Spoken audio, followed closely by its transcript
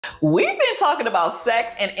We've been talking about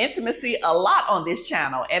sex and intimacy a lot on this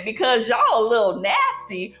channel, and because y'all a little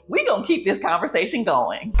nasty, we gonna keep this conversation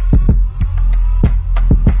going.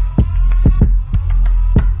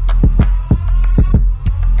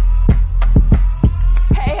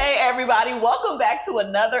 Hey everybody, welcome back to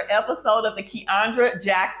another episode of the Keandra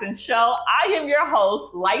Jackson Show. I am your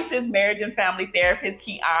host, licensed marriage and family therapist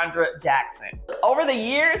Keandra Jackson. Over the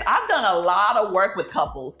years, I've done a lot of work with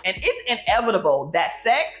couples, and it's inevitable that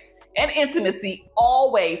sex and intimacy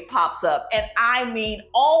always pops up, and I mean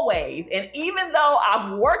always. And even though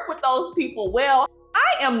I've worked with those people well,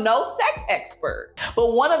 I am no sex expert.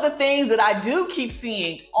 But one of the things that I do keep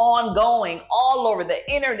seeing ongoing all over the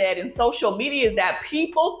internet and social media is that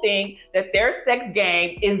people think that their sex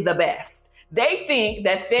game is the best. They think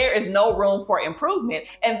that there is no room for improvement.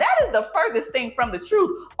 And that is the furthest thing from the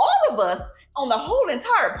truth. All of us on the whole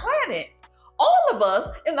entire planet, all of us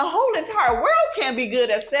in the whole entire world can be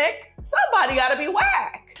good at sex. Somebody gotta be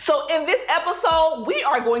whack. So in this episode, we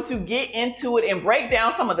are going to get into it and break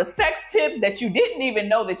down some of the sex tips that you didn't even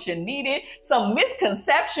know that you needed, some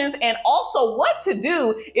misconceptions, and also what to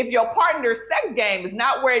do if your partner's sex game is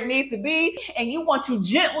not where it needs to be and you want to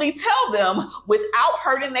gently tell them without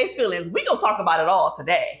hurting their feelings. We're gonna talk about it all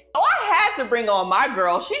today. So I had to bring on my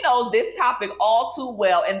girl. She knows this topic all too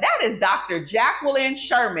well, and that is Dr. Jacqueline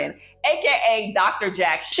Sherman, aka Dr.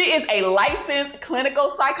 Jac. She is a licensed clinical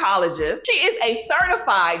psychologist. She is a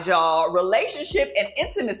certified, y'all, relationship and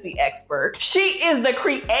intimacy expert. She is the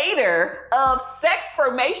creator of sex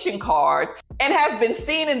formation cards and has been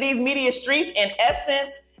seen in these media streets in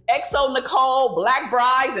Essence, XO Nicole, Black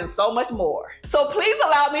Brides, and so much more. So please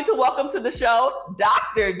allow me to welcome to the show,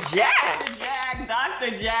 Dr. Jac.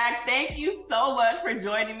 Dr. Jac, thank you so much for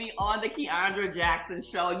joining me on the Keandra Jackson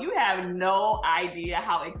Show. You have no idea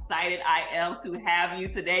how excited I am to have you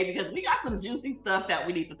today because we got some juicy stuff that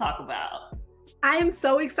we need to talk about. I am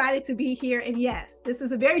so excited to be here. And yes, this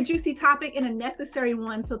is a very juicy topic and a necessary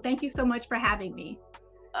one. So thank you so much for having me.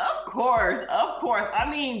 Of course, of course. I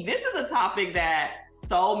mean, this is a topic that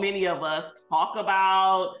so many of us talk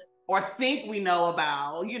about or think we know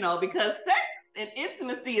about, because sex and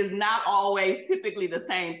intimacy is not always typically the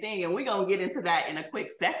same thing. And we're going to get into that in a quick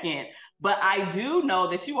second. But I do know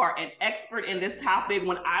that you are an expert in this topic.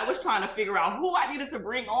 When I was trying to figure out who I needed to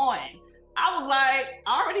bring on, I was like,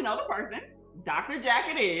 I already know the person. Dr. Jac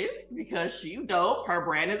it is, because she's dope. Her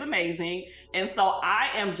brand is amazing. And so I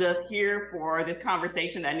am just here for this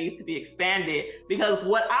conversation that needs to be expanded, because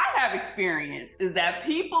what I have experienced is that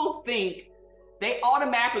people they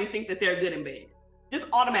automatically think that they're good in bed. Just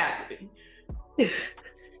automatically.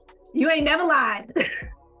 You ain't never lied.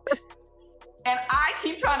 And I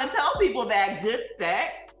keep trying to tell people that good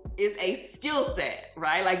sex is a skill set,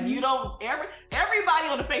 right? Like everybody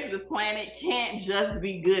on the face of this planet can't just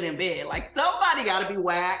be good in bed. Like somebody got to be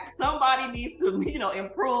whacked. Somebody needs to,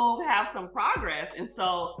 improve, have some progress. And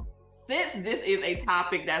so since this is a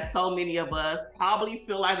topic that so many of us probably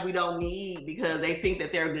feel like we don't need because they think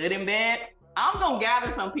that they're good in bed, I'm going to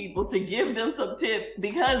gather some people to give them some tips,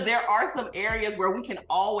 because there are some areas where we can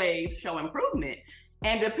always show improvement.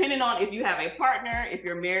 And depending on if you have a partner, if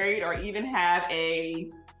you're married, or even have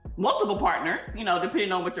multiple partners,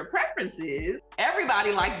 depending on what your preference is,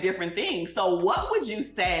 everybody likes different things. So what would you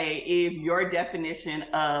say is your definition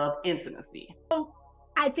of intimacy?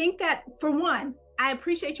 I think that, for one, I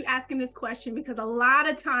appreciate you asking this question, because a lot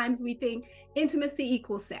of times we think intimacy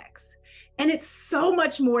equals sex. And it's so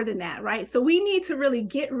much more than that, right? So we need to really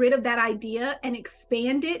get rid of that idea and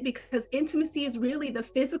expand it, because intimacy is really the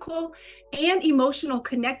physical and emotional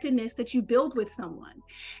connectedness that you build with someone.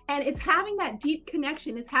 And it's having that deep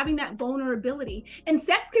connection, it's having that vulnerability. And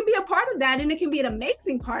sex can be a part of that, and it can be an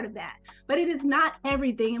amazing part of that. But it is not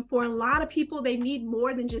everything. And for a lot of people, they need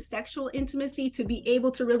more than just sexual intimacy to be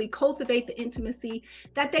able to really cultivate the intimacy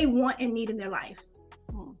that they want and need in their life.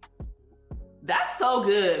 That's so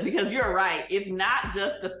good, because you're right. It's not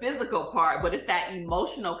just the physical part, but it's that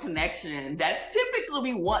emotional connection that typically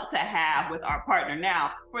we want to have with our partner.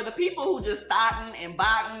 Now, for the people who just thotting and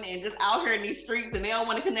botting and just out here in these streets and they don't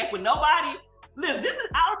want to connect with nobody, listen,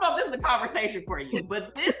 I don't know if this is a conversation for you,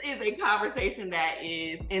 but this is a conversation that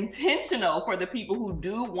is intentional for the people who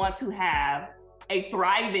do want to have a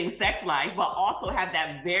thriving sex life, but also have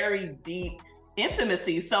that very deep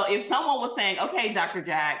intimacy. So if someone was saying, okay, Dr.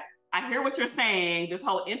 Jac, I hear what you're saying, this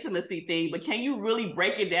whole intimacy thing, but can you really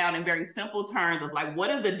break it down in very simple terms of like, what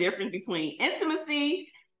is the difference between intimacy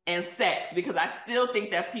and sex? Because I still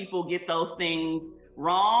think that people get those things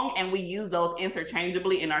wrong, and we use those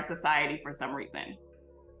interchangeably in our society for some reason.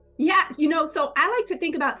 Yeah, so I like to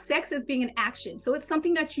think about sex as being an action. So it's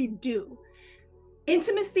something that you do.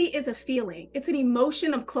 Intimacy is a feeling. It's an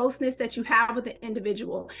emotion of closeness that you have with the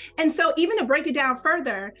individual. And so even to break it down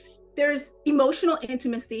further, there's emotional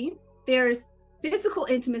intimacy, there's physical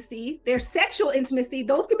intimacy, there's sexual intimacy.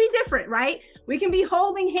 Those can be different, right? We can be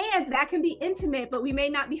holding hands, that can be intimate, but we may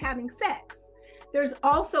not be having sex. There's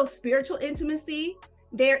also spiritual intimacy,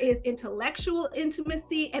 there is intellectual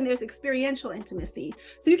intimacy, and there's experiential intimacy.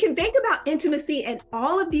 So you can think about intimacy in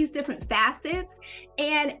all of these different facets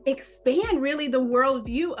and expand really the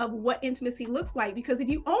worldview of what intimacy looks like. Because if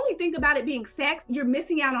you only think about it being sex, you're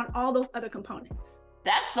missing out on all those other components.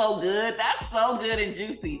 That's so good. That's so good and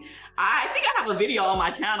juicy. I think I have a video on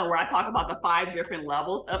my channel where I talk about the 5 different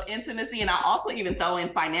levels of intimacy. And I also even throw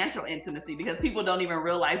in financial intimacy because people don't even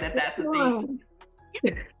realize that that's a thing.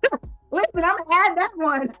 Listen, I'm gonna add that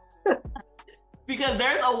one. Because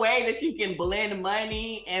there's a way that you can blend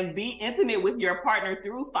money and be intimate with your partner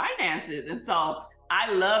through finances. And so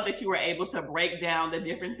I love that you were able to break down the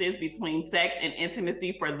differences between sex and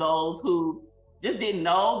intimacy for those who just didn't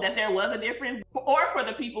know that there was a difference, or for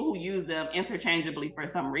the people who use them interchangeably for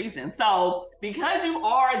some reason. So because you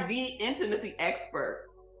are the intimacy expert,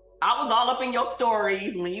 I was all up in your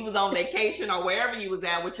stories when you was on vacation or wherever you was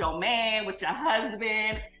at with your man, with your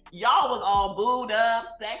husband. Y'all was all booed up,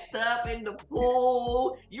 sexed up in the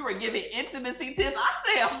pool. You were giving intimacy tips.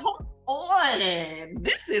 I said, hold on,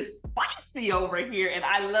 this is spicy over here. And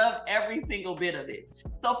I love every single bit of it.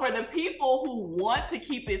 So for the people who want to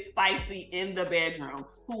keep it spicy in the bedroom,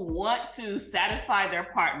 who want to satisfy their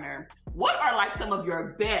partner, what are like some of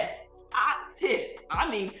your best top tips?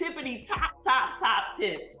 I mean, tippity top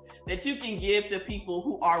tips that you can give to people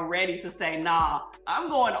who are ready to say, nah, I'm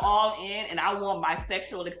going all in and I want my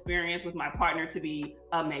sexual experience with my partner to be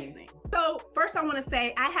amazing. So first I want to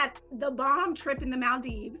say I had the bomb trip in the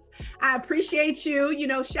Maldives. I appreciate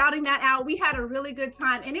you, shouting that out. We had a really good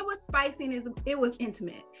time and it was spicy and it was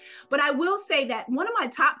intimate. But I will say that one of my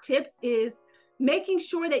top tips is making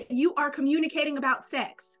sure that you are communicating about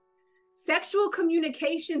sex. Sexual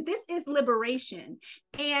communication, this is liberation.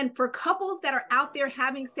 And for couples that are out there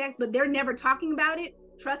having sex, but they're never talking about it,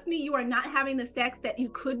 trust me, you are not having the sex that you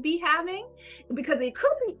could be having, because it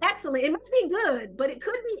could be excellent. It might be good, but it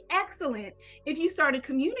could be excellent if you started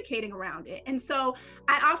communicating around it. And so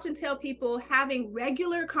I often tell people having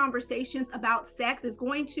regular conversations about sex is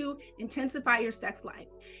going to intensify your sex life.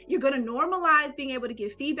 You're going to normalize being able to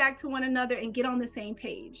give feedback to one another and get on the same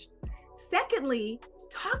page. Secondly,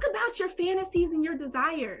 talk about your fantasies and your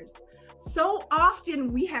desires. So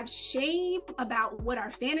often we have shame about what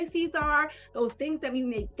our fantasies are, those things that we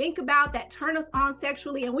may think about that turn us on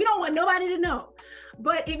sexually, and we don't want nobody to know.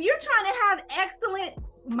 But if you're trying to have excellent,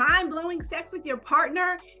 mind-blowing sex with your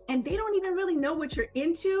partner and they don't even really know what you're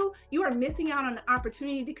into, you are missing out on an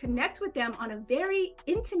opportunity to connect with them on a very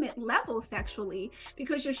intimate level sexually,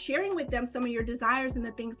 because you're sharing with them some of your desires and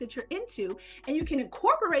the things that you're into. And you can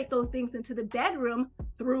incorporate those things into the bedroom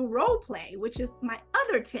through role play, which is my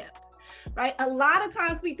other tip. Right? A lot of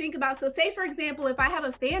times we think about, so say for example, if I have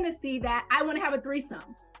a fantasy that I want to have a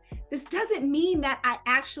threesome, this doesn't mean that I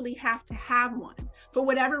actually have to have one. For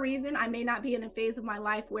whatever reason, I may not be in a phase of my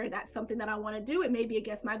life where that's something that I want to do. It may be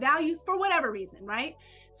against my values for whatever reason, right?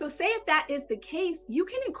 So say if that is the case, you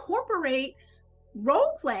can incorporate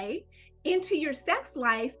role play into your sex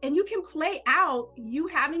life and you can play out you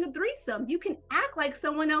having a threesome. You can act like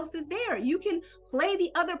someone else is there. You can play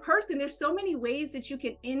the other person. There's so many ways that you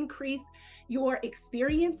can increase your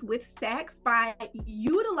experience with sex by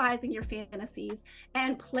utilizing your fantasies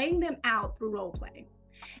and playing them out through role play.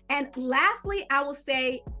 And lastly, I will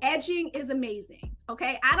say edging is amazing.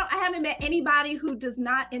 Okay. I haven't met anybody who does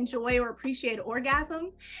not enjoy or appreciate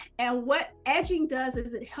orgasm. And what edging does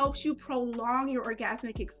is it helps you prolong your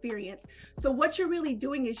orgasmic experience. So what you're really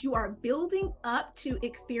doing is you are building up to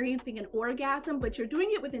experiencing an orgasm, but you're doing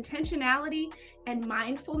it with intentionality and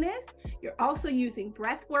mindfulness. You're also using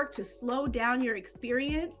breath work to slow down your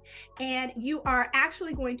experience. And you are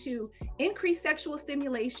actually going to increase sexual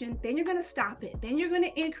stimulation. Then you're going to stop it. Then you're going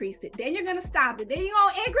to increase it. Then you're going to stop it. Then you're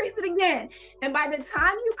going to increase it again. And by the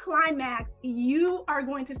time you climax, you are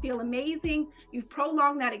going to feel amazing. You've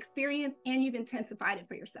prolonged that experience and you've intensified it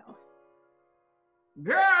for yourself.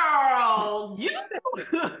 Girl, you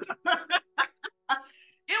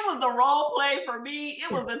it was the role play for me.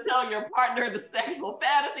 It was to tell your partner the sexual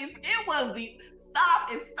fantasies. It was the stop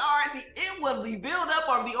and start. It was the build up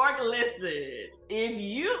of the organ.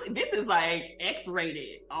 Listen, this is like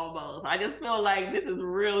X-rated almost. I just feel like this is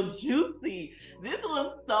real juicy. This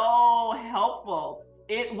was so helpful.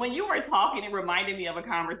 When you were talking, it reminded me of a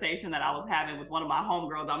conversation that I was having with one of my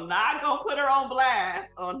homegirls. I'm not gonna put her on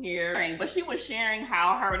blast on here, but she was sharing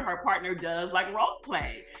how her and her partner does like role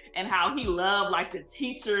play and how he loved like the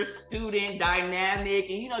teacher-student dynamic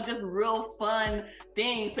and, you know, just real fun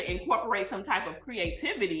things to incorporate some type of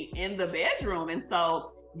creativity in the bedroom. And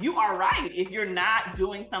so you are right. If you're not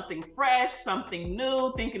doing something fresh, something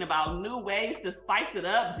new, thinking about new ways to spice it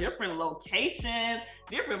up, different locations,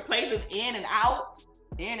 different places in and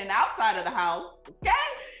outside of the house, okay?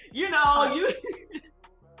 You know,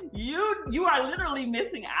 you are literally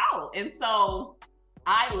missing out. And so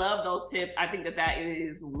I love those tips. I think that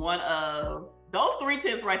is one of those 3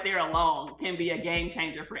 tips right there alone can be a game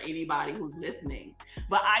changer for anybody who's listening.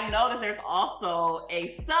 But I know that there's also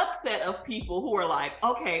a subset of people who are like,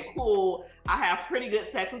 okay, cool, I have pretty good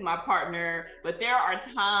sex with my partner, but there are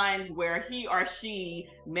times where he or she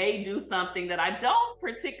may do something that I don't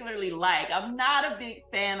particularly like. I'm not a big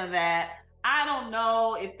fan of that. I don't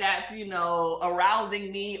know if that's, you know, arousing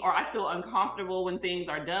me, or I feel uncomfortable when things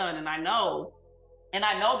are done. And I know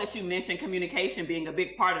that you mentioned communication being a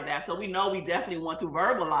big part of that. So we know we definitely want to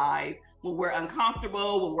verbalize when we're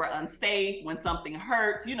uncomfortable, when we're unsafe, when something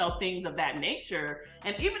hurts, you know, things of that nature.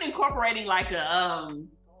 And even incorporating like a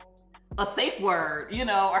safe word, you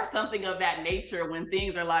know, or something of that nature when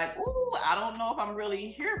things are like, ooh, I don't know if I'm really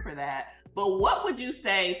here for that. But what would you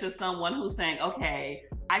say to someone who's saying, okay,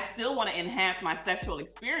 I still want to enhance my sexual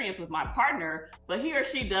experience with my partner, but he or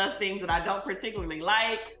she does things that I don't particularly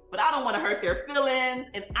like, but I don't want to hurt their feelings,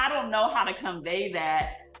 and I don't know how to convey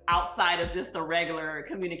that outside of just the regular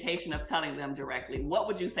communication of telling them directly? What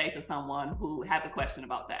would you say to someone who has a question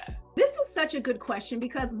about that? This is such a good question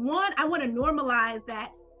because, one, I want to normalize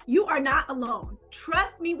that you are not alone.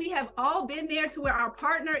 Trust me, we have all been there to where our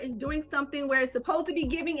partner is doing something where it's supposed to be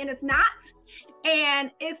giving and it's not.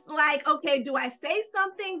 And it's like, okay, do I say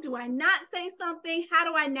something? Do I not say something? How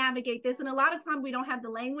do I navigate this? And a lot of times we don't have the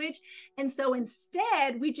language. And so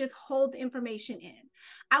instead, we just hold the information in.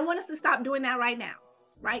 I want us to stop doing that right now,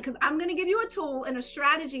 right? Because I'm going to give you a tool and a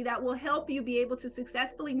strategy that will help you be able to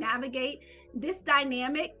successfully navigate this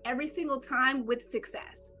dynamic every single time with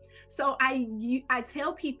success. So I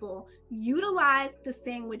tell people, utilize the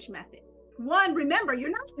sandwich method. One, remember, you're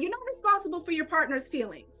not responsible for your partner's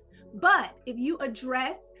feelings, but if you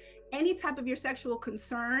address any type of your sexual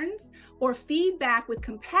concerns or feedback with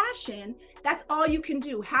compassion, that's all you can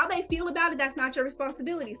do. How they feel about it, that's not your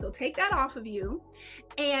responsibility. So take that off of you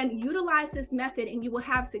and utilize this method and you will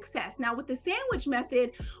have success. Now with the sandwich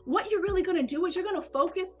method, what you're really going to do is you're going to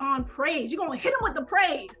focus on praise. You're going to hit them with the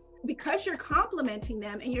praise. Because you're complimenting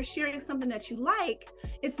them and you're sharing something that you like,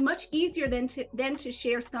 it's much easier than to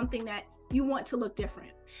share something that you want to look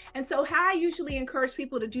different. And so how I usually encourage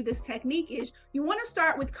people to do this technique is you want to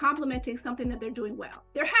start with complimenting something that they're doing well.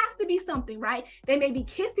 There has to be something, right? They may be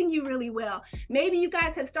kissing you really well. Maybe you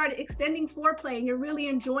guys have started extending foreplay and you're really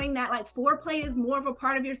enjoying that. Like foreplay is more of a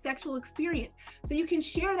part of your sexual experience. So you can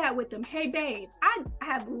share that with them. Hey, babe, I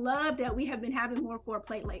have loved that we have been having more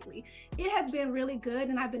foreplay lately. It has been really good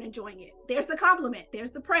and I've been enjoying it. There's the compliment.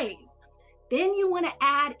 There's the praise. Then you want to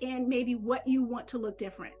add in maybe what you want to look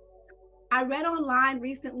different. I read online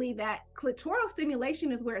recently that clitoral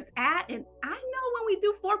stimulation is where it's at. And I know when we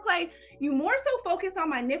do foreplay, you more so focus on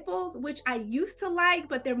my nipples, which I used to like,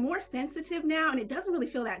 but they're more sensitive now and it doesn't really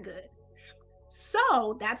feel that good.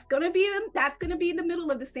 So that's going to be the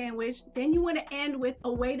middle of the sandwich. Then you want to end with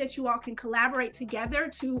a way that you all can collaborate together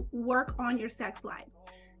to work on your sex life.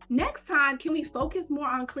 Next time, can we focus more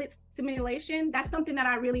on clit stimulation? That's something that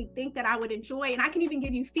I really think that I would enjoy. And I can even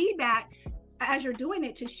give you feedback as you're doing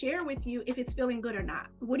it to share with you if it's feeling good or not.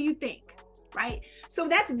 What do you think? Right? So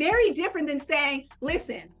that's very different than saying,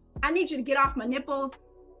 listen, I need you to get off my nipples.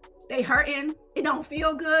 They hurting. It don't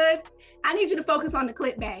feel good. I need you to focus on the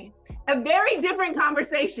clit bang. A very different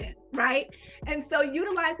conversation, right? And so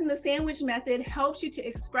utilizing the sandwich method helps you to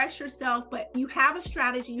express yourself, but you have a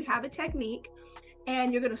strategy, you have a technique,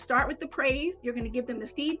 and you're going to start with the praise. You're going to give them the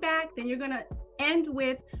feedback. Then you're going to end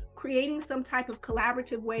with creating some type of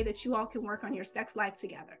collaborative way that you all can work on your sex life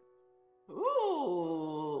together.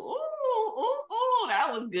 Ooh,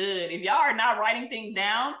 that was good. If y'all are not writing things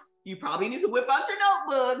down, you probably need to whip out your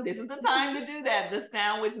notebook. This is the time to do that. The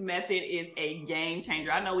sandwich method is a game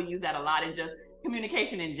changer. I know we use that a lot in just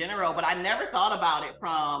communication in general, but I never thought about it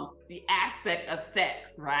from the aspect of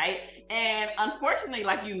sex, right? And unfortunately,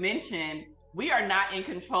 like you mentioned, we are not in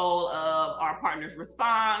control of our partner's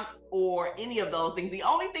response or any of those things. The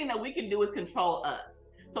only thing that we can do is control us.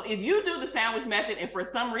 So if you do the sandwich method and for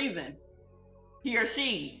some reason he or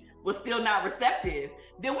she was still not receptive,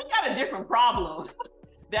 then we got a different problem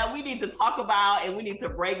that we need to talk about and we need to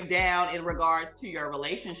break down in regards to your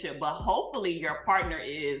relationship. But hopefully your partner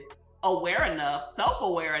is aware enough,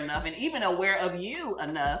 self-aware enough, and even aware of you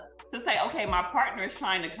enough to say, okay, my partner is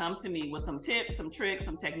trying to come to me with some tips, some tricks,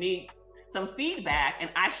 some techniques, some feedback, and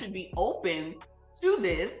I should be open to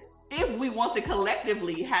this if we want to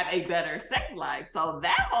collectively have a better sex life. So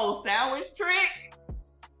that whole sandwich trick,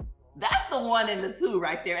 that's the one and the two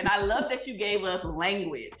right there. And I love that you gave us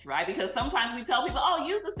language, right? Because sometimes we tell people, oh,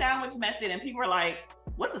 use the sandwich method. And people are like,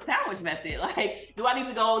 what's a sandwich method? Like, do I need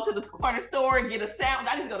to go to the corner store and get a sandwich?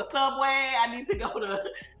 I need to go to Subway.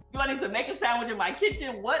 Do I need to make a sandwich in my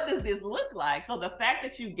kitchen? What does this look like? So the fact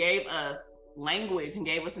that you gave us language and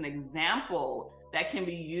gave us an example that can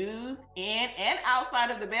be used in and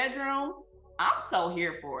outside of the bedroom, I'm so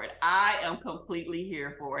here for it. I am completely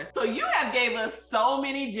here for it. So you have gave us so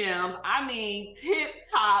many gems. I mean, tip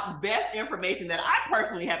top, best information that I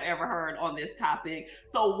personally have ever heard on this topic.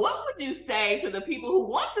 So what would you say to the people who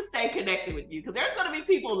want to stay connected with you? Because there's going to be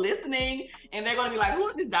people listening and they're going to be like, who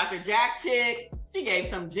is this Dr. Jac chick? She gave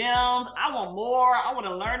some gems. I want more. I want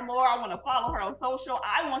to learn more. I want to follow her on social.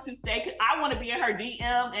 I want to be in her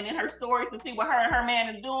DM and in her stories to see what her and her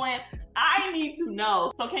man is doing. I need to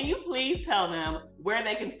know. So can you please tell them where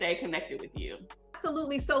they can stay connected with you?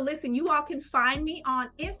 Absolutely. So listen, you all can find me on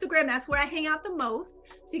Instagram. That's where I hang out the most.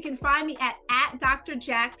 So you can find me at Dr.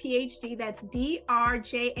 Jac PhD. That's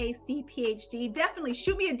DRJAC PhD. Definitely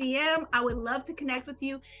shoot me a DM. I would love to connect with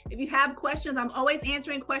you. If you have questions, I'm always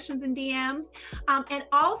answering questions in DMs. And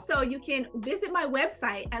also you can visit my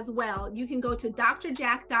website as well. You can go to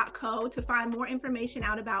drjac.co to find more information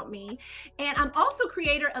out about me. And I'm also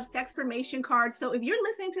creator of Sexformation cards. So if you're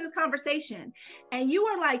listening to this conversation and you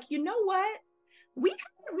are like, you know what? We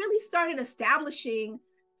haven't really started establishing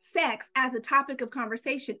sex as a topic of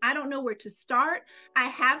conversation. I don't know where to start. I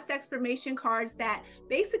have Sexformation cards that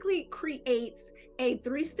basically creates a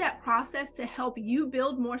 3-step process to help you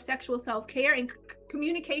build more sexual self-care, and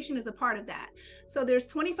communication is a part of that. So there's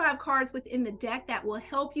 25 cards within the deck that will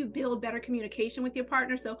help you build better communication with your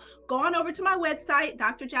partner. So go on over to my website,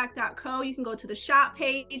 drjac.co. You can go to the shop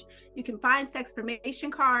page. You can find Sexformation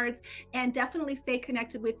cards, and definitely stay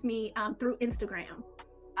connected with me through Instagram.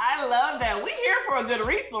 I love that. We're here for a good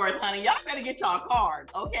resource, honey. Y'all better get y'all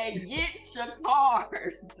cards, okay? Get your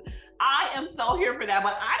cards. I am so here for that,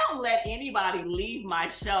 but I don't let anybody leave my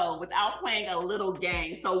show without playing a little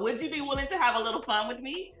game. So would you be willing to have a little fun with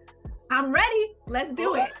me? I'm ready. Let's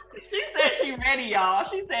do it. She said she's ready, y'all.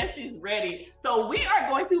 She said she's ready. So we are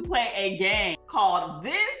going to play a game called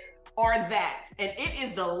This or That. And it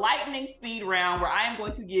is the lightning speed round where I am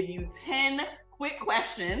going to give you 10 quick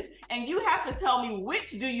questions, and you have to tell me which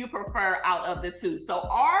do you prefer out of the two. So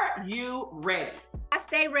are you ready? I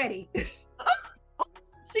stay ready.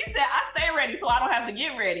 She said, I stay ready so I don't have to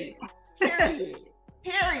get ready. Period.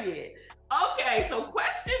 Period. Okay, so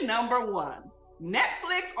question number 1.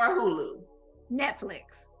 Netflix or Hulu?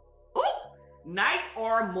 Netflix. Ooh, night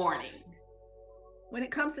or morning? When it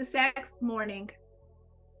comes to sex, morning.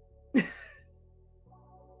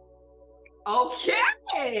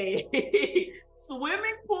 Okay.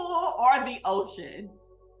 Swimming pool or the ocean?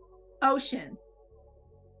 Ocean.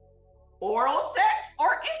 Oral sex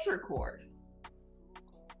or intercourse?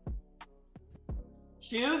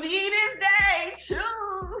 Choose ye this day.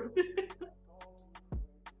 Choose.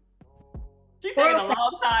 She's taking a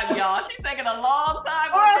long time, y'all. She's taking a long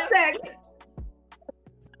time. Oral sex.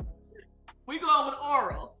 We going with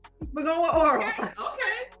oral. We're going with oral.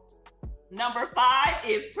 Okay. Number 5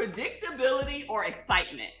 is predictability or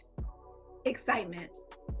excitement? Excitement.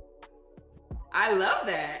 I love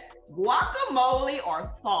that. Guacamole or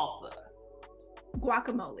salsa?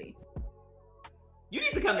 Guacamole. You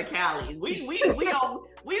need to come to Cali. We with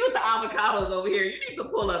the avocados over here. You need to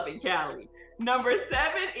pull up in Cali. Number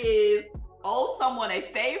 7 is owe someone a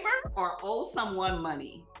favor or owe someone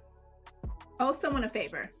money? Owe someone a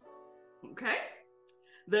favor. Okay.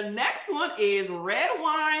 The next one is red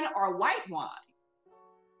wine or white wine?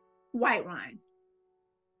 White wine.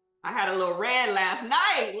 I had a little red last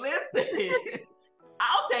night. Listen,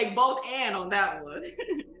 I'll take both and on that one.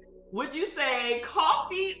 Would you say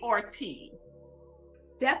coffee or tea?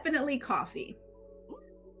 Definitely coffee.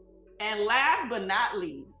 And last but not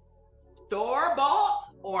least,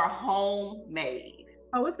 store-bought or homemade?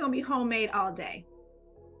 Oh, it's going to be homemade all day.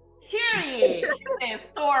 Period. She said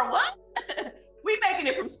store what? We making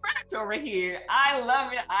it from scratch over here. I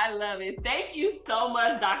love it. I love it. Thank you so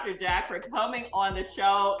much, Dr. Jac, for coming on the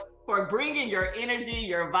show, for bringing your energy,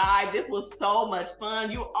 your vibe. This was so much fun.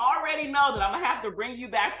 You already know that I'm going to have to bring you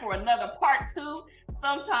back for another part 2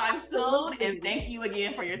 sometime soon. And thank you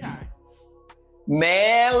again for your time.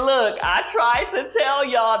 Man, look, I tried to tell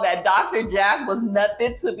y'all that Dr. Jac was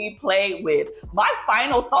nothing to be played with. My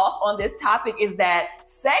final thoughts on this topic is that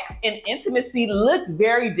sex and intimacy looks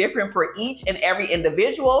very different for each and every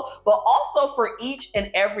individual, but also for each and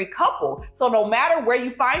every couple. So no matter where you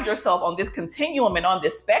find yourself on this continuum and on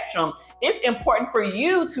this spectrum, it's important for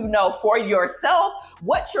you to know for yourself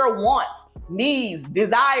what your wants, needs,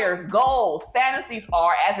 desires, goals, fantasies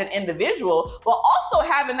are as an individual, but also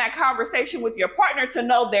having that conversation with your partner to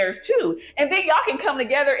know theirs too. And then y'all can come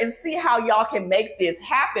together and see how y'all can make this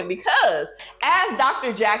happen, because as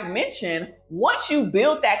Dr. Jac mentioned, once you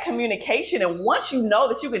build that communication and once you know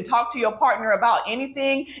that you can talk to your partner about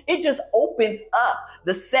anything, it just opens up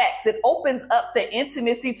the sex. It opens up the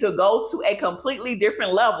intimacy to go to a completely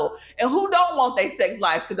different level. And who don't want their sex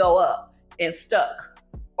life to go up and stuck?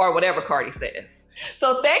 Or whatever Cardi says.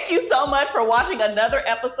 So thank you so much for watching another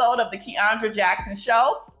episode of the Keandra Jackson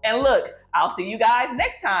Show. And look, I'll see you guys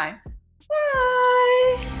next time.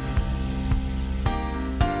 Bye.